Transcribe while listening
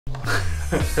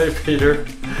Hey Peter,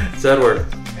 it's Edward.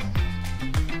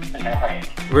 Hey.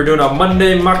 We're doing a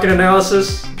Monday market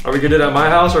analysis. Are we gonna do it at my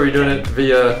house or are we doing it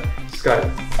via Skype?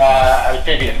 I would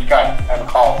say via Skype. I have a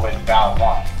call with Val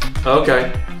One.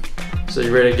 Okay. So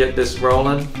you ready to get this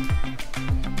rolling?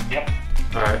 Yep.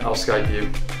 Alright, I'll Skype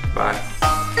you. Bye.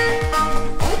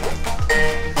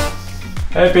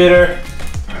 Hey Peter.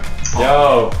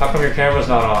 Yo, how come your camera's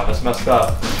not on? It's messed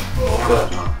up.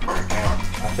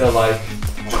 I feel like...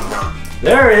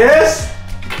 There he is!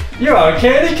 You're on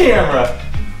Candy camera!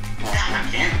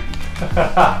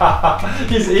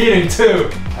 He's eating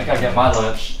too! I gotta get my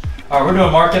lunch. Alright, we're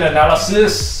doing market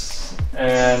analysis.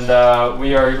 And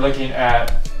we are looking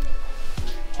at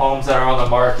homes that are on the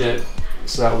market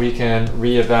so that we can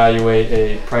reevaluate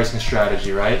a pricing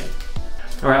strategy, right?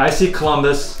 Alright, I see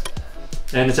Columbus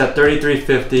and it's at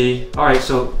 $33.50. Alright,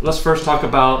 so let's first talk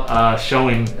about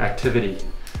showing activity.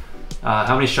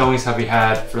 How many showings have we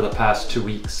had for the past 2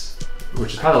 weeks?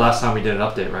 Which is probably the last time we did an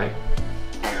update, right?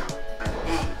 Yeah,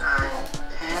 8, 9,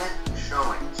 10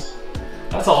 showings.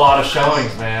 That's a lot of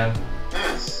showings, man.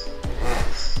 Yes.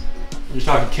 You're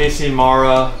talking Casey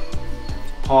Mara,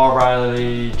 Paul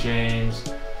Riley, James.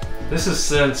 This is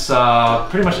since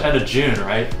pretty much end of June,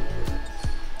 right?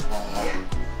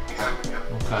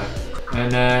 Okay.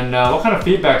 And then what kind of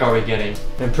feedback are we getting?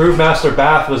 Improved Master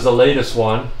Bath was the latest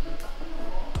one.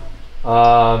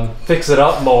 Fix It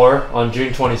Up More on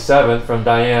June 27th from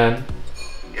Diane.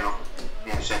 Yep.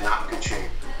 Yeah, said not in good shape.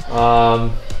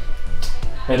 And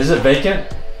is it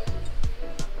vacant?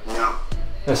 No.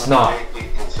 It's not.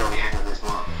 Until the end of this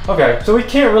month. Okay, so we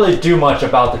can't really do much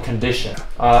about the condition,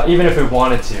 even if we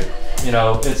wanted to. You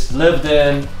know, it's lived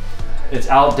in, it's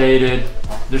outdated.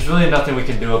 There's really nothing we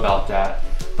can do about that.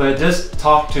 But it does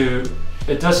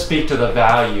speak to the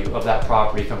value of that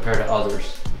property compared to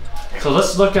others. So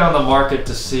let's look on the market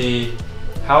to see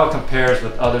how it compares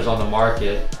with others on the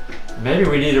market. Maybe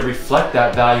we need to reflect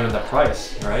that value in the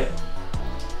price, right?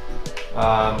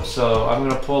 So I'm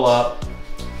gonna pull up,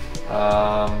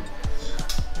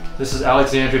 this is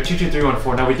Alexandria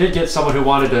 22314. Now we did get someone who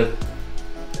wanted to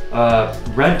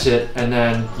rent it and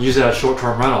then use it as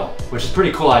short-term rental, which is a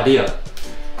pretty cool idea.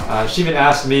 She even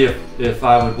asked me if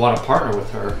I would want to partner with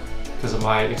her because of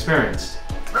my experience.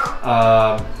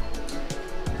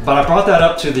 But I brought that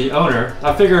up to the owner.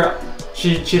 I figure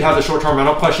she'd have the short-term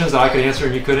rental questions that I could answer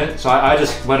and you couldn't. So I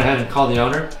just went ahead and called the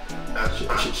owner.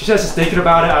 She says she's thinking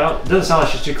about it. It doesn't sound like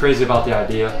she's too crazy about the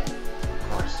idea.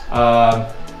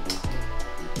 But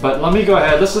let me go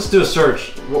ahead. Let's do a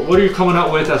search. What are you coming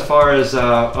up with as far as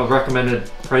a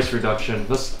recommended price reduction?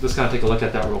 Let's kind of take a look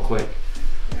at that real quick.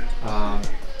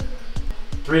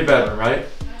 3-bedroom, right?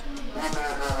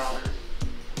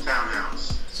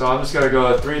 Townhouse. So I'm just gonna go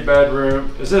a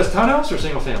 3-bedroom. Is this townhouse or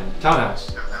single family?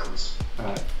 Townhouse. Townhouse.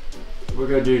 Alright. We're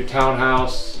gonna do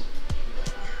townhouse.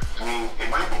 I mean, it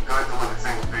might be good to look at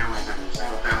single families if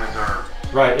single families are...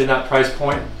 Right, in that price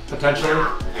point, potentially?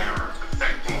 They're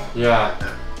affecting... Yeah.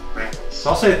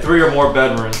 So I'll say 3 or more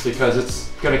bedrooms because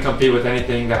it's gonna compete with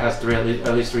anything that has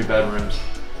at least 3 bedrooms.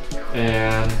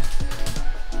 And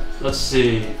let's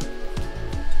see.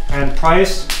 And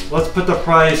price, let's put the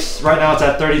price, right now it's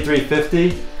at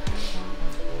 $33.50.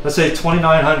 Let's say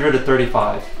 $2,900 to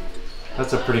 $35,000.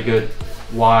 That's a pretty good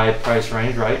wide price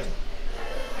range, right?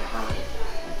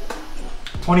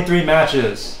 23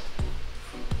 matches.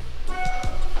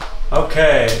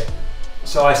 Okay,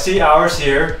 so I see ours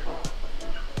here.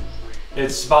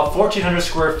 It's about 1,400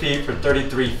 square feet for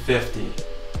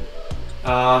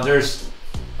 $33.50. There's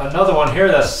another one here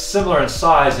that's similar in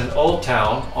size in Old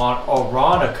Town on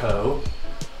Oronico.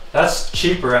 That's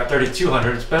cheaper at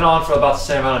 $3,200. It's been on for about the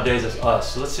same amount of days as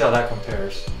us. So let's see how that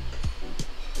compares.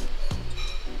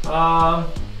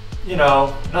 You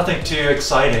know, nothing too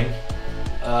exciting.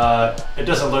 It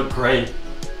doesn't look great. It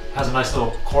has a nice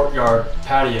little courtyard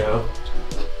patio.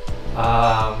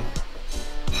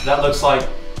 That looks like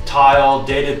tile,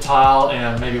 dated tile,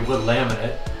 and maybe wood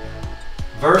laminate.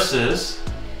 Versus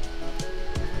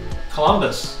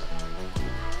Columbus.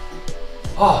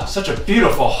 Oh, such a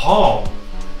beautiful home.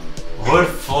 Wood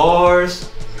floors.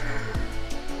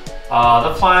 The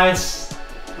appliance,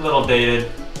 a little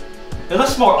dated. It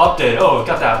looks more updated. Oh, it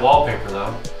got that wallpaper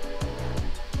though.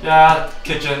 Yeah,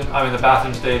 kitchen, the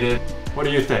bathroom's dated. What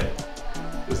do you think?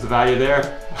 Is the value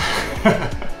there?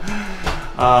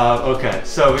 Okay,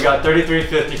 so we got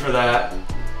 $33.50 for that.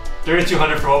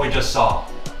 $3,200 for what we just saw.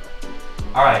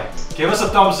 All right, give us a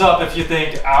thumbs up if you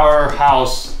think our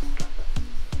house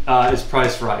is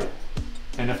priced right.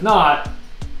 And if not,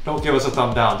 don't give us a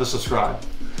thumb down, just subscribe.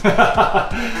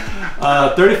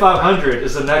 3,500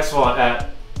 is the next one at...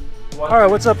 All right,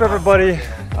 what's up everybody?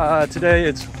 Today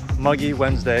it's Muggy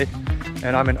Wednesday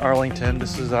and I'm in Arlington.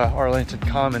 This is Arlington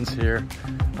Commons here.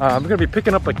 I'm gonna be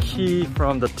picking up a key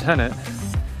from the tenant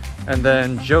and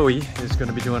then Joey is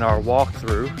gonna be doing our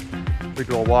walkthrough. We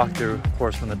do a walkthrough, of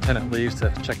course, when the tenant leaves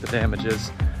to check the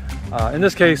damages. In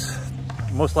this case,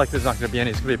 most likely there's not gonna be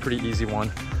any. It's gonna be a pretty easy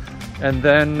one. And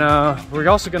then we're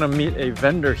also gonna meet a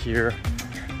vendor here,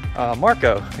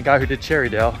 Marco, the guy who did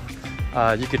Cherrydale.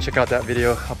 You can check out that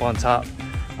video up on top.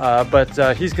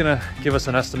 But he's gonna give us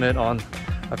an estimate on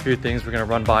a few things. We're gonna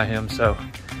run by him, so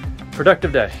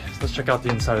productive day. So let's check out the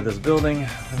inside of this building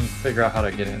and figure out how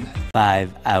to get in.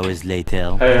 5 hours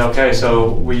later. Hey, okay,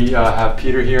 so we have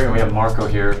Peter here and we have Marco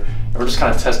here. And we're just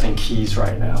kind of testing keys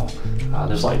right now.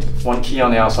 There's like one key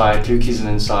on the outside, 2 keys on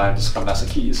the inside, just a mess of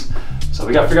keys. So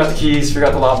we gotta figure out the keys, figure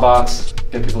out the lock box,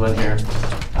 get people in here.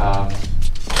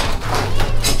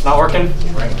 Not working?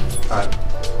 Right. All right.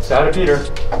 Say hi to Peter.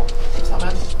 What's up,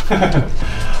 man?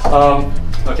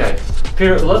 Okay,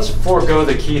 Peter, let's forego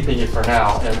the key thingy for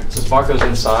now. And since Marco's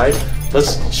inside,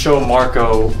 let's show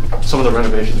Marco some of the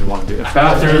renovations we want to do.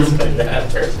 Bathroom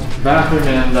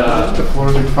and the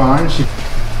floors are fine.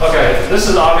 Okay, this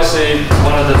is obviously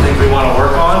one of the things we want to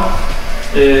work on.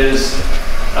 Is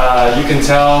you can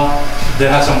tell they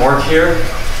have some work here.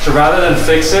 So rather than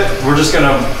fix it, we're just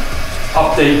gonna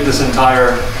update this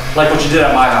entire, like what you did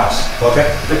at my house.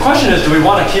 Okay. The question is, do we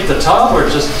want to keep the tub or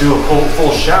just do a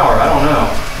full shower? I don't know.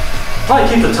 Probably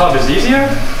keep the tub is easier,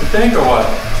 you think, or what?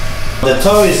 The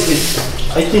tub is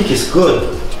I think it's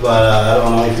good, but I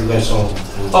don't know if you guys want.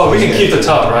 Oh, we can keep the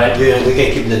tub, right? Yeah, we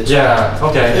can keep the tub. Yeah,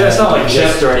 okay. Yeah, it's not like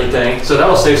chipped or anything, so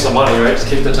that'll save some money, right? Just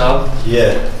keep the tub.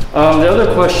 Yeah. The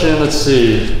other question, let's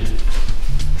see.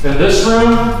 In this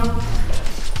room,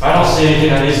 I don't see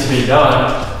anything that needs to be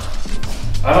done.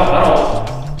 I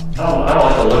don't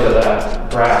like the look of that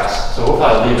brass, so we'll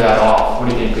probably leave that off. What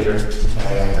do you think, Peter?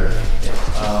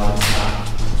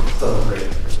 Doesn't great.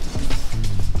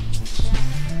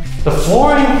 The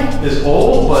flooring is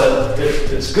old, but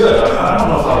it's good. I don't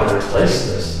know if I would replace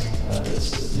this.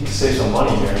 You can save some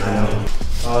money here. I know.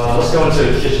 Let's go into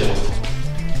the kitchen.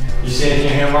 You see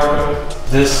anything here, Marco?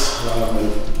 This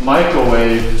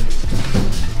microwave,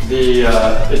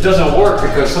 it doesn't work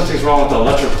because something's wrong with the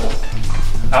electrical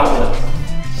outlet.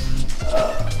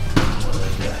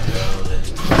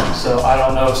 So I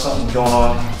don't know if something's going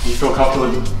on. You feel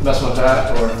comfortable messing with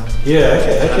that, or? Yeah,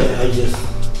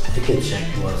 I can check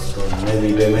what's going on.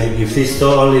 Maybe if it's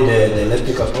only the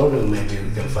electrical problem, maybe we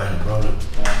can find a problem.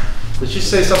 Yeah. Did she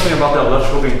say something about the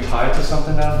electrical being tied to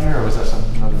something down here, or was that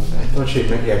something another thing? I thought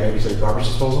maybe it's a garbage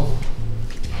disposal.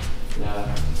 Yeah.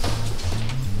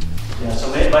 Yeah,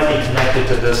 so it might be connected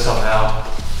to this somehow.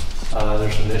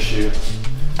 There's an issue.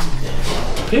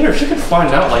 Peter, if you could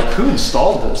find out like who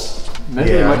installed this,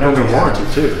 maybe it might go under warranty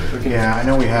too. Yeah, I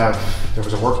know there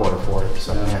was a work order for it,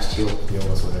 so I asked you to deal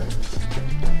with it.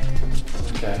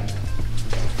 Okay.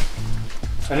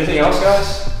 Anything else,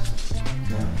 guys?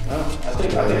 No, I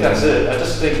think that's it. I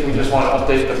just think we just want to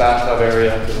update the bathtub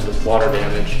area because of the water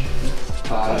damage.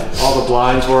 All the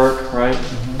blinds work, right?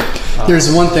 There's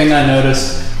one thing I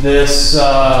noticed. This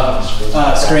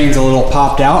screen's a little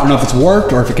popped out. I don't know if it's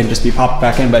warped or if it can just be popped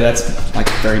back in, but that's like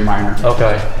very minor.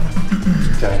 Okay.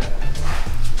 Okay.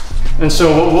 And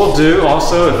so what we'll do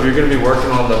also, if you're going to be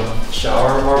working on the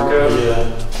shower, Marco.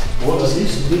 Yeah. What is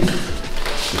this?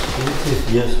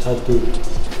 Yes, I do.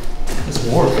 It's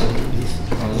warped.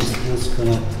 I'm just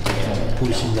gonna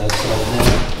push it that side now.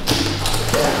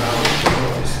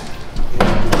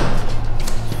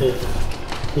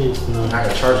 It's not. I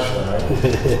got charged for that, right?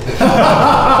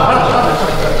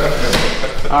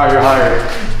 Alright, you're hired.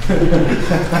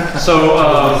 So,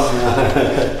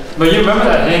 but you remember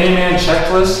that handyman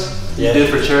checklist you did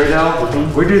for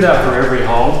Cherrydale? We do that for every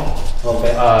home.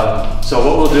 Okay. So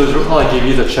what we'll do is we'll probably give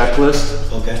you the checklist.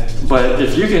 Okay. But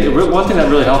if you can, one thing that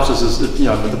really helps us is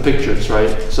the pictures,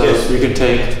 right? So you can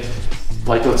take,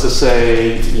 like let's just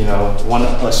say,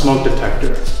 a smoke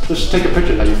detector. Just take a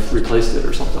picture that you've replaced it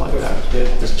or something like that. Yeah.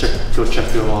 Just go check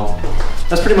through them all.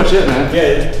 That's pretty much it, man.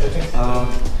 Yeah.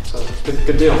 So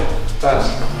good deal.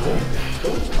 Fast.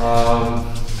 Cool.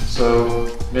 So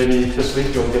maybe this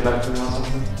week you'll get back to me on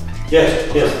something?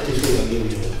 Yes, this week I'll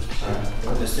give you.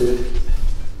 Alright, let's do it.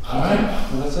 Alright,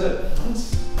 well, that's it.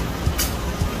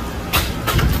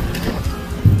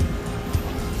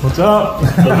 What's up?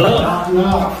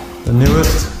 The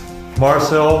newest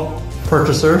Marcel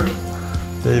purchaser,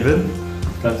 David.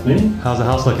 That's me. How's the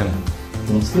house looking?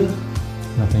 Looks good.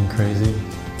 Nothing crazy.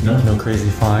 No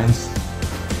crazy finds.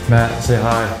 Matt, say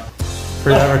hi.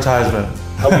 Free advertisement.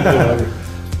 How we doing?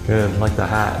 Good, like the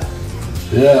hat.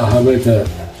 Yeah, how about that?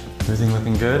 Everything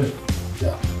looking good?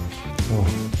 Yeah. Oh,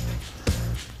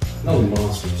 No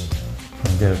monsters.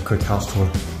 I'll get a quick house tour.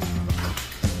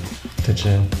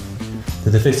 Kitchen.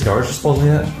 Did they fix the garbage disposal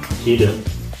yet? He did.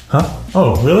 Huh?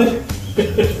 Oh, really?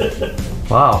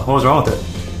 Wow. What was wrong with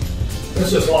it?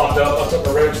 It's just locked up. I took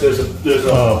a wrench. There's a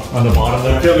Oh, on the bottom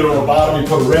there? pivot on the bottom. You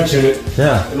put a wrench in it.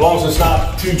 Yeah. As long as it's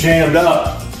not too jammed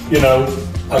up, you know,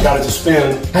 I got it to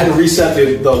spin. Had to reset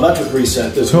the electric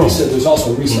reset. There's Cool. there's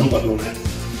also a reset button on that.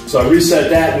 So I reset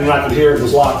that, and then I could hear it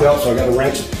was locked up. So I got a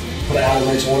wrench, put an Allen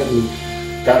wrench on it,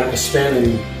 and got it to spin.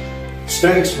 And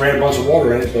stinks. Ran a bunch of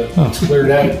water in it, but it's cleared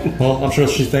out. Well, I'm sure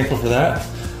she's thankful for that.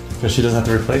 Because she doesn't have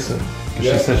to replace it. Because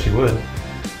Yeah. she said she would.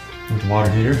 With the water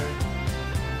heater.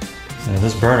 And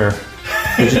this burner.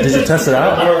 Did you test it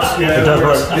out? It works. Yeah, It does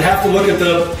works. work. You have to look at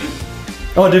the.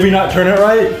 Oh, did we not turn it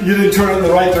right? You didn't turn it in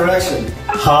the right direction.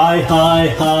 High, high,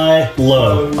 high,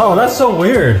 low. Oh, that's so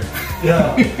weird.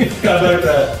 Yeah, got like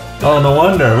that. Oh, no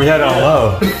wonder. We had it on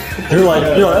low. You're like,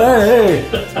 hey,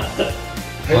 hey.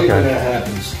 Hey, Okay. when that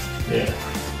happens. Yeah.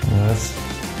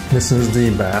 This is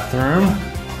the bathroom.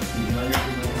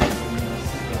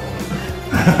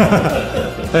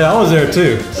 Hey, I was there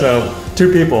too. So,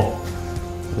 2 people.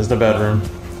 This is the bedroom.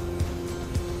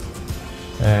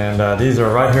 And these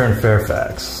are right here in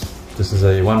Fairfax. This is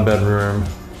a 1-bedroom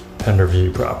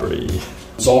Penderview property.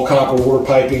 It's all copper water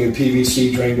piping and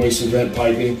PVC drain waste and vent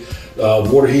piping.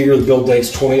 Water heater, the build date's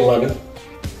 2011.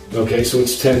 Okay, so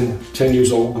it's 10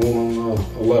 years old, going on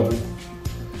 11.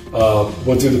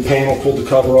 Went through the panel, pulled the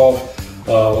cover off.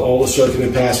 All the circuit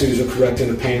and passives are correct in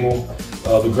the panel.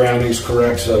 The grounding's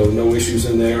correct, so no issues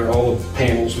in there. All the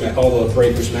panels, all the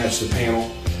breakers match the panel.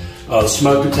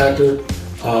 Smoke detector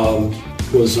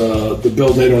was the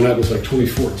build date on that was like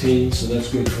 2014, so that's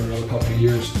good for another couple of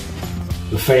years.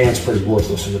 The fan's pretty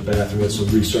worthless in the bathroom. It's a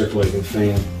recirculating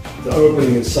fan. The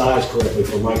opening and size correctly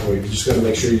for a microwave. You just got to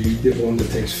make sure you get one that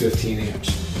takes 15 amps.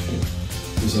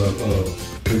 Because a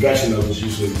convection oven is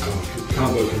usually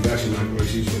combo convection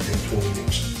microwaves usually take 20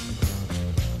 amps.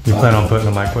 You plan on putting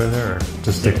a microwave there, or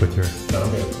just stick with your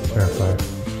air fryer?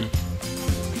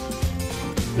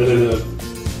 And then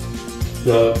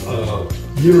the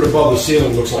unit above the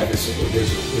ceiling looks like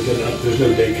there's no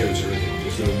date codes or anything.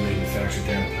 There's no manufacturer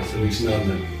data, at least none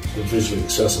that are visually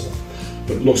accessible.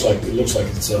 But it looks like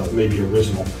it's maybe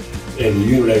original. And the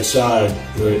unit outside,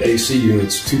 the AC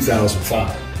unit's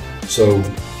 2005. So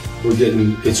we're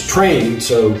getting, it's trained,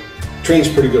 so train's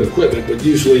pretty good equipment, but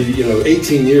usually,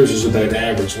 18 years is about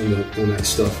average on that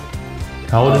stuff.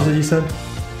 How old is it, you said?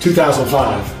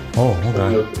 2005. Oh,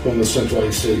 okay. On the central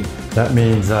AC. That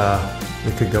means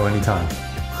it could go anytime.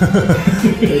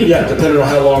 Yeah, depending on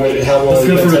how long. Let's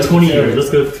go for a 20 years. Let's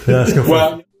go. Yeah, let's go for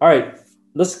it. All right,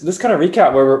 let's kind of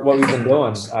recap what we've been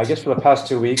doing. I guess for the past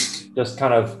 2 weeks, just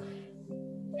kind of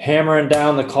hammering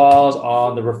down the calls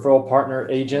on the referral partner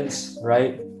agents,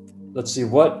 right? Let's see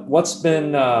what's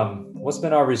been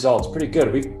our results. Pretty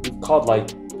good. We've called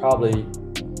like probably,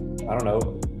 I don't know,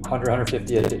 100,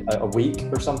 150 a week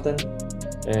or something,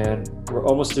 and we're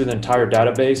almost through the entire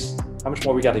database. How much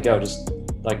more we got to go? Just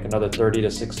like another 30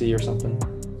 to 60 or something?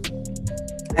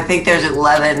 I think there's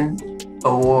 11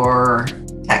 for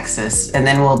Texas, and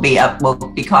then we'll be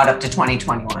caught up to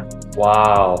 2021.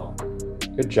 Wow.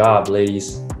 Good job,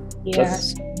 ladies.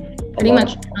 Yes, pretty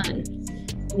much done.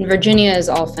 And Virginia is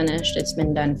all finished. It's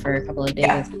been done for a couple of days.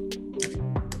 Yeah.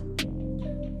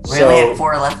 We only had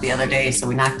 4 left the other day, so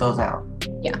we knocked those out.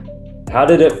 Yeah. How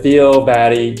did it feel,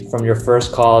 Maddie, from your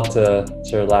first call to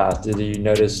last? Did you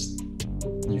notice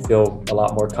you feel a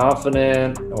lot more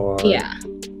confident, or? Yeah.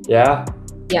 Yeah?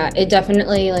 Yeah, it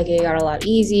definitely, it got a lot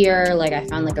easier. I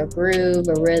found a groove,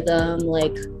 a rhythm,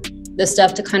 the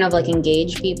stuff to kind of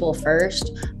engage people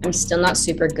first. I'm still not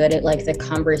super good at the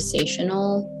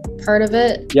conversational part of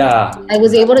it. Yeah. I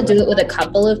was able to do it with a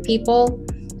couple of people,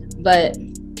 but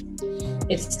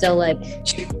it's still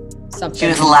something. She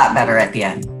was a lot better at the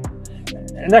end.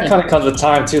 And that kind of comes with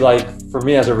time too. For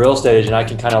me as a real estate agent, I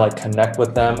can kind of connect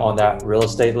with them on that real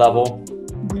estate level,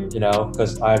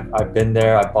 because I've been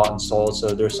there, I've bought and sold. So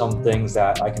there's some things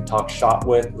that I can talk shop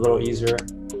with a little easier.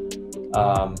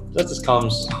 That just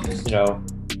comes,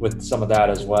 with some of that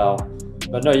as well.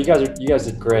 But no, you guys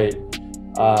did great.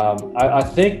 I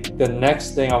think the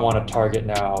next thing I want to target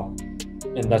now,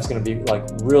 and that's going to be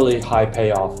really high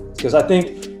payoff, because I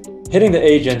think hitting the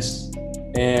agents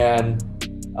and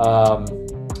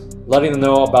letting them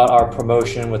know about our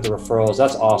promotion with the referrals,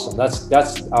 that's awesome.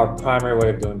 That's our primary way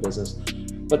of doing business.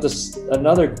 But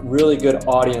another really good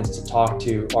audience to talk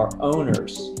to are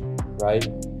owners, right?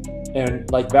 And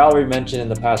like Valerie mentioned in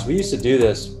the past, we used to do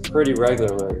this pretty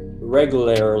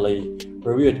regularly,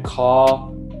 where we would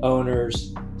call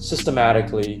owners,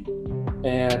 systematically.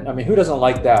 And I mean, who doesn't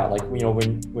like that? Like, you know,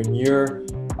 when you're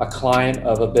a client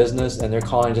of a business and they're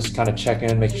calling just to kind of check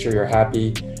in, making sure you're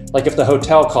happy. Like if the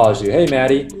hotel calls you, hey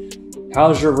Maddie,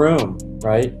 how's your room,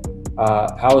 right?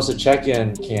 How was the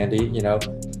check-in, Candy? You know,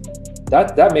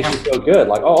 that makes you feel good.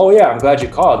 Like, oh yeah, I'm glad you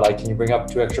called. Like, can you bring up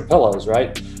 2 extra pillows,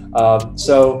 right?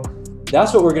 So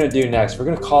that's what we're gonna do next. We're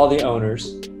gonna call the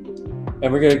owners,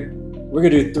 and we're gonna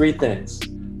do 3 things.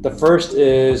 The first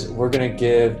is we're gonna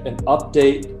give an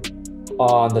update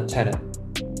on the tenant.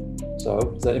 So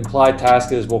the implied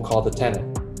task is we'll call the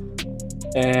tenant,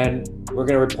 and we're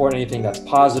gonna report anything that's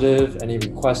positive, any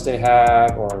requests they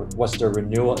have, or what's their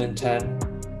renewal intent.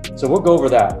 So we'll go over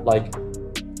that, like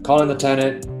calling the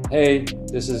tenant, hey,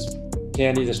 this is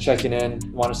Candy, just checking in,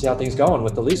 want to see how things going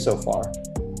with the lease so far.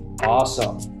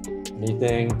 Awesome.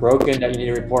 Anything broken that you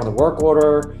need to report in the work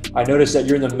order? I noticed that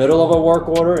you're in the middle of a work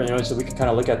order, you know, so we can kind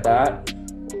of look at that.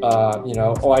 You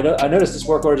know, oh, I noticed this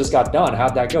work order just got done.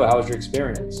 How'd that go? How was your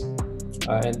experience?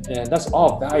 And that's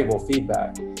all valuable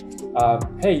feedback.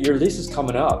 Hey, your lease is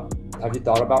coming up. Have you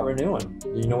thought about renewing?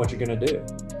 Do you know what you're gonna do?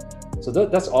 So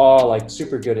that's all like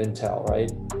super good intel,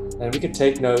 right? And we can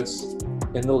take notes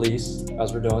in the lease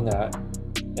as we're doing that.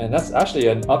 And that's actually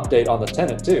an update on the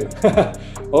tenant too.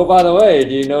 Oh, by the way,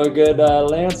 do you know a good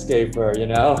landscaper, you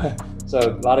know? So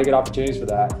a lot of good opportunities for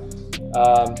that.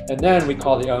 And then we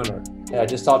call the owner. Hey, I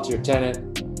just talked to your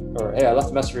tenant, or hey, I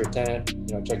left a message for your tenant,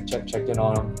 you know, checked in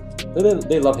on them.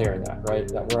 They love hearing that, right?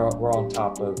 That we're on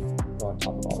top of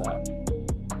all that.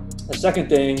 The second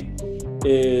thing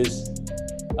is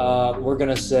we're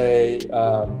gonna say,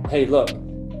 hey, look,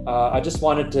 I just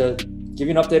wanted to give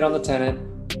you an update on the tenant.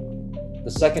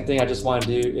 The second thing I just want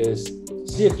to do is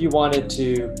see if you wanted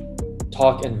to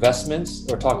talk investments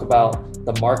or talk about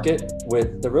the market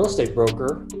with the real estate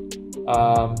broker,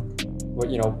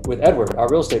 you know, with Edward, our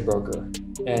real estate broker,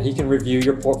 and he can review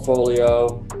your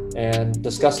portfolio and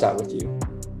discuss that with you.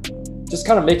 Just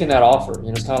kind of making that offer, you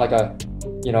know, it's kind of like a,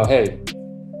 you know, hey,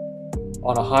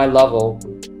 on a high level,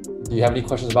 do you have any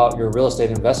questions about your real estate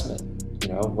investment?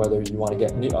 You know, whether you want to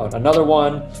get another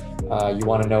one, you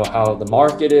want to know how the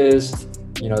market is,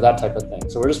 you know, that type of thing.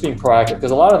 So we're just being proactive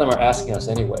because a lot of them are asking us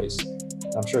anyways.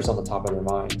 I'm sure it's on the top of their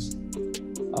minds.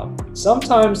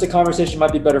 Sometimes the conversation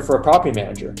might be better for a property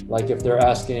manager. Like if they're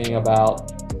asking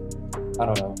about, I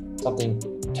don't know, something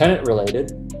tenant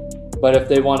related, but if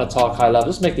they want to talk high level,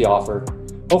 just make the offer.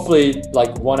 Hopefully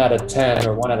like 1 out of 10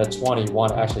 or 1 out of 20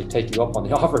 want to actually take you up on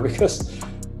the offer, because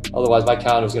otherwise my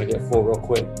calendar is going to get full real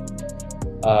quick.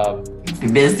 Be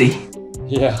busy.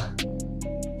 Yeah.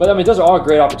 But I mean, those are all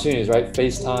great opportunities, right?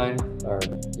 FaceTime or,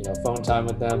 you know, phone time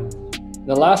with them.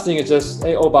 The last thing is just,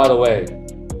 hey, oh, by the way,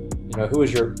 you know, who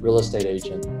is your real estate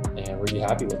agent and were you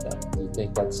happy with them? Do you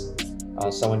think that's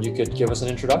someone you could give us an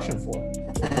introduction for?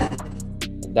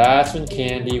 And that's when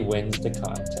Candy wins the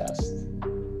contest.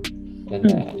 And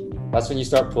then that's when you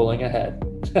start pulling ahead.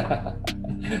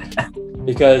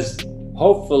 Because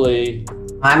hopefully...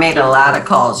 I made a lot of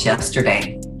calls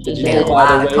yesterday. Did you made a go lot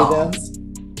by of the calls.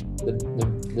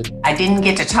 I didn't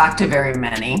get to talk to very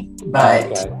many,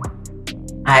 but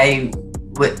I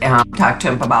would talk to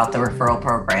him about the referral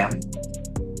program.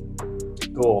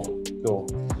 Cool.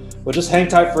 Well, just hang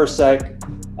tight for a sec.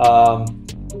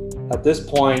 At this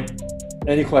point,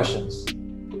 any questions?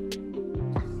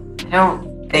 I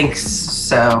don't think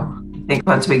so. I think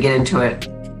once we get into it,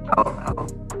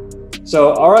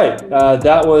 So, all right,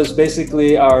 that was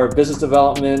basically our business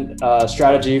development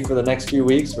strategy for the next few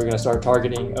weeks. We're going to start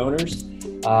targeting owners.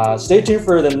 Stay tuned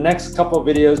for the next couple of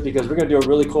videos because we're going to do a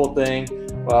really cool thing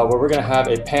where we're going to have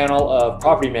a panel of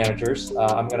property managers.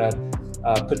 I'm going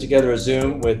to put together a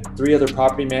Zoom with 3 other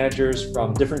property managers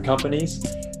from different companies,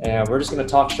 and we're just going to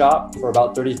talk shop for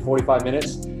about 30-45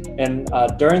 minutes. And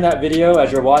during that video, as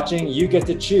you're watching, you get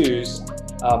to choose,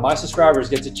 my subscribers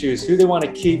get to choose who they want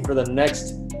to keep for the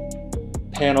next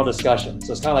panel discussion.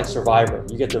 So it's kind of like Survivor.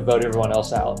 You get to vote everyone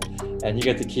else out, and you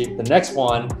get to keep the next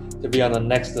one to be on the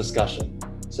next discussion.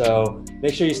 So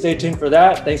make sure you stay tuned for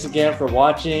that. Thanks again for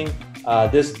watching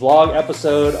this vlog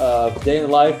episode of Day in the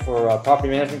Life for a Property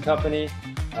Management Company.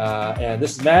 And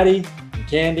this is Maddie and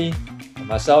Candy and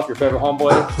myself, your favorite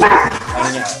homeboy,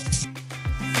 signing out.